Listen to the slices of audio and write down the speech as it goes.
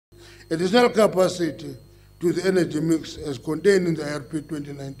Additional capacity to the energy mix as contained in the IRP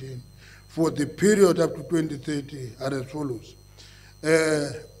 2019 for the period up to 2030 are as follows.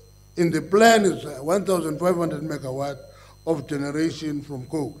 In the plan is 1,500 megawatt of generation from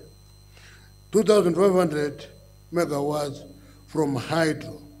coal, 2,500 megawatts from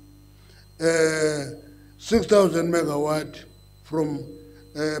hydro, 6,000 megawatt from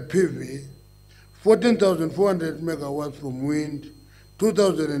PV, 14,400 megawatts from wind,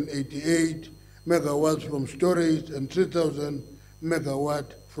 2,088 megawatts from storage, and 3,000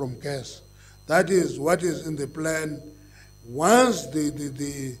 megawatt from gas. That is what is in the plan. Once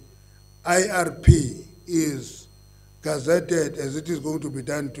the IRP is gazetted, as it is going to be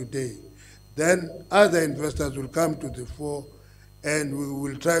done today, then other investors will come to the fore and we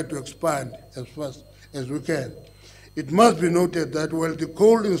will try to expand as fast as we can. It must be noted that while the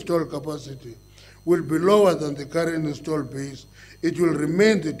coal installed capacity will be lower than the current installed base, it will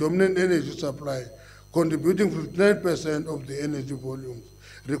remain the dominant energy supply, contributing 59% of the energy volumes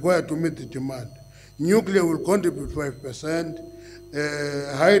required to meet the demand. Nuclear will contribute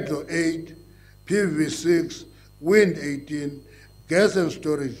 5%, hydro 8%, PV 6%, wind 18%, gas and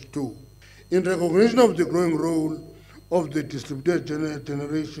storage 2%. In recognition of the growing role of the distributed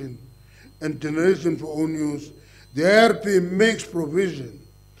generation and generation for own use, the IRP makes provision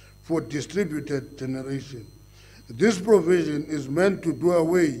for distributed generation. This provision is meant to do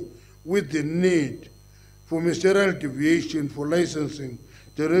away with the need for ministerial deviation for licensing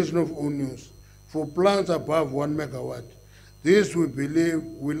generation of own use for plants above 1 megawatt. This, we believe,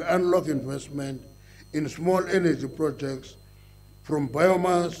 will unlock investment in small energy projects from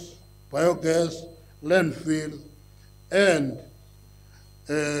biomass, biogas, landfill, and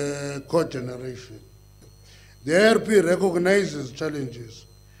cogeneration. The IRP recognizes challenges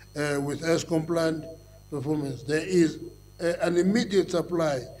with Eskom plant performance. There is an immediate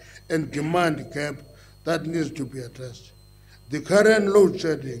supply and demand gap that needs to be addressed. The current load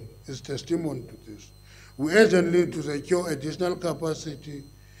shedding is testimony to this. We urgently need to secure additional capacity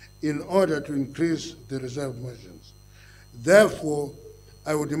in order to increase the reserve margins. Therefore,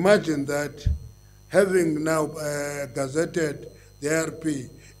 I would imagine that having now gazetted the IRP,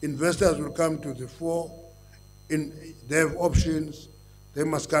 investors will come to the fore. They have options, they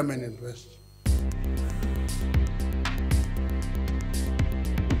must come and invest.